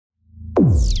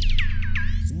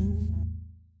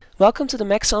Welcome to the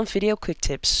Maxon Video Quick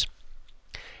Tips.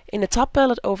 In the top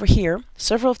palette over here,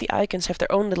 several of the icons have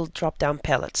their own little drop-down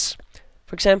palettes.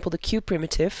 For example, the Q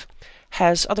primitive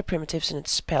has other primitives in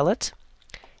its palette,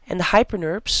 and the Hyper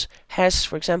NURBS has,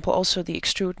 for example, also the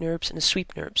Extrude NURBS and the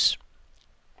Sweep NURBS.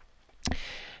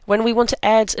 When we want to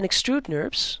add an Extrude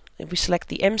NURBS, we select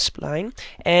the M spline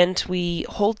and we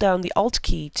hold down the Alt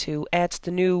key to add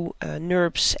the new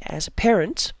NURBS as a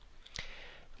parent.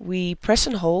 We press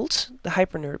and hold the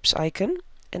Hyper NURBS icon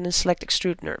and then select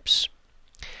Extrude NURBS.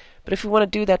 But if we want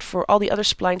to do that for all the other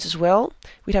splines as well,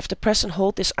 we'd have to press and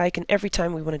hold this icon every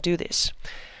time we want to do this.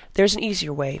 There's an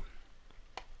easier way.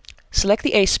 Select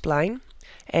the A spline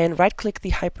and right-click the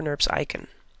Hyper NURBS icon.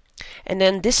 And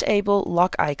then disable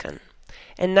Lock icon.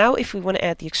 And now if we want to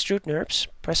add the Extrude NURBS,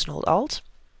 press and hold Alt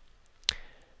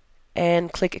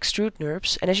and click Extrude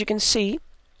NURBS. And as you can see,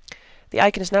 the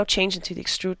icon is now changed into the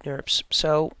Extrude NURBS.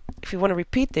 So if we want to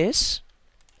repeat this,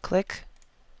 click,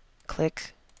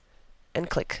 click, and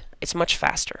click. It's much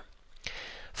faster.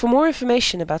 For more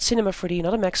information about Cinema 4D and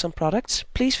other Maxon products,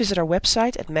 please visit our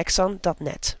website at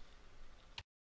maxon.net.